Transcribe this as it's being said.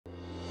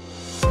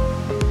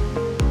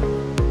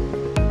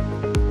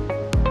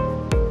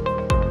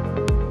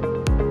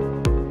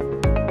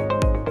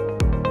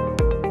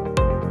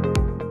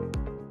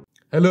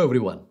Hello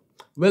everyone,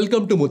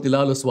 welcome to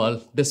Motilal Oswal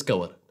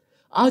discover.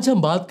 आज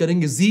हम बात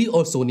करेंगे जी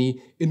और सोनी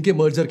इनके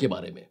मर्जर के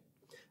बारे में।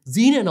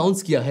 जी ने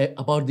अनाउंस किया है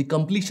about the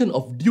completion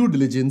of due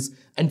diligence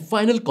and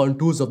final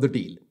contours of the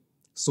deal.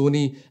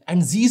 Sony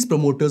and Zee's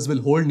promoters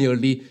will hold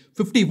nearly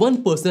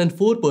 51% and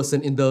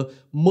 4% in the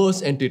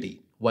merged entity,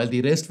 while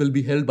the rest will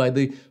be held by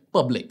the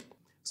public.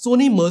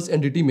 Sony merged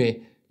entity में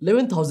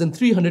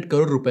 11,300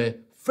 करोड़ रुपए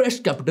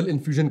fresh capital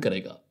infusion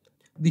करेगा।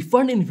 The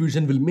fund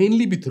infusion will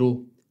mainly be through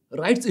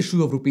rights issue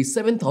of rupees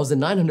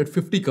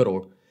 7,950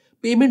 crore,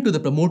 payment to the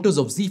promoters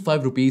of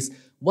Z5 rupees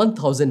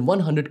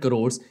 1,100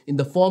 crores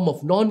in the form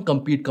of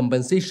non-compete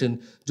compensation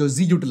जो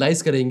Z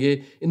utilize करेंगे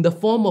in the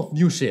form of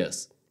new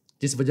shares,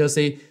 जिस वजह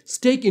से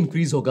stake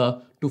increase होगा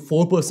to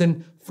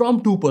 4%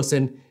 from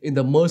 2%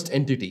 in the merged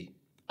entity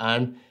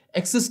and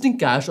existing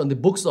cash on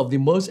the books of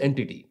the merged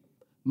entity.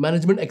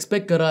 Management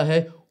expect कर रहा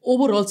है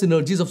overall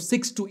synergies of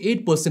 6 to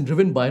 8%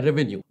 driven by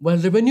revenue. While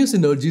revenue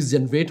synergies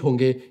generate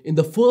होंगे in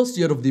the first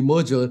year of the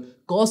merger,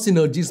 cost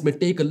synergies may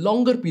take a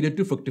longer period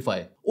to fructify.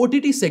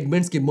 OTT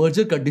segments के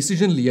merger का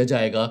decision लिया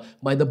जाएगा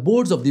by the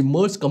boards of the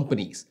merged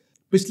companies.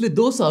 पिछले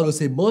 2 सालों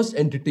से merged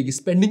entity की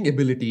spending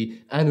ability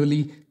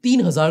annually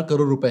 3,000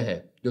 crore रुपए है,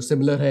 जो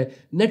similar है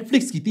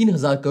Netflix की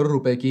 3,000 करोड़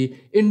रुपए की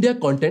India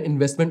content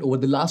investment over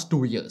the last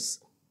 2 years.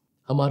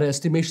 हमारे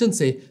estimation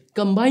से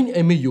combined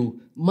MAU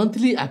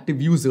monthly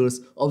active users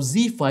of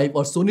Z5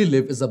 और Sony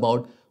Live is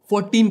about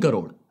 14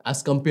 crore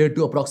as compared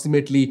to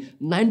approximately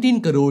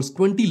 19 crores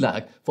 20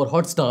 lakh for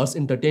Hotstar's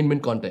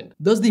entertainment content.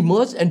 Thus, the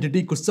merged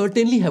entity could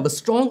certainly have a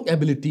strong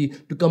ability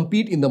to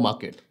compete in the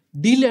market.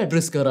 Deal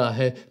address कर रहा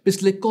है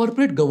पिछले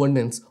corporate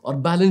governance और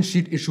balance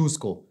sheet issues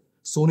को।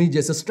 सोनी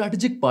जैसे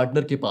strategic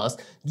partner के पास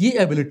ये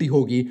ability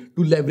होगी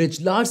to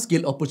leverage large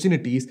scale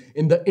opportunities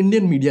in the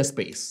Indian media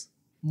space.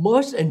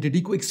 Merge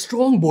entity को एक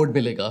स्ट्रॉन्ग बोर्ड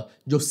मिलेगा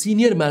जो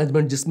सीनियर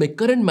मैनेजमेंट, जिसमें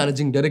current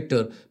managing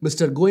director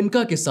mister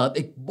Goenka के साथ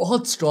एक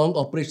बहुत स्ट्रॉन्ग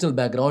ऑपरेशनल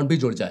बैकग्राउंड भी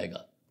जुड़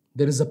जाएगा।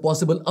 There is a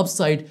possible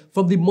upside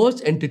from the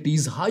merged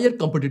entity's higher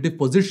competitive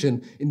position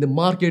in the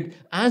market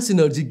and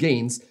synergy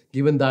gains,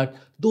 given that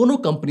दोनों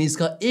companies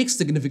का एक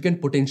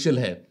significant potential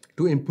है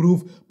to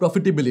improve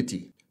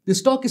profitability.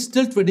 The stock is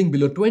still trading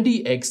below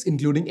 20x,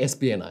 including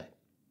SPNI.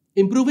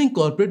 Improving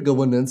corporate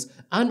governance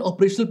and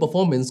operational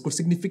performance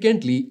could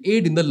significantly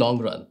aid in the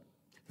long run.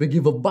 We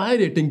give a buy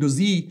rating to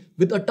ZEE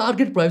with a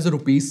target price of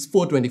rupees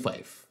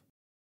 425.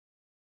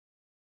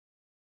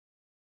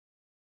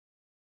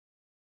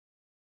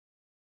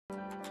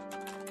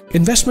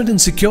 Investment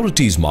in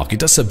securities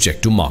market are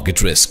subject to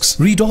market risks.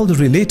 Read all the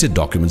related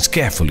documents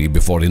carefully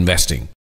before investing.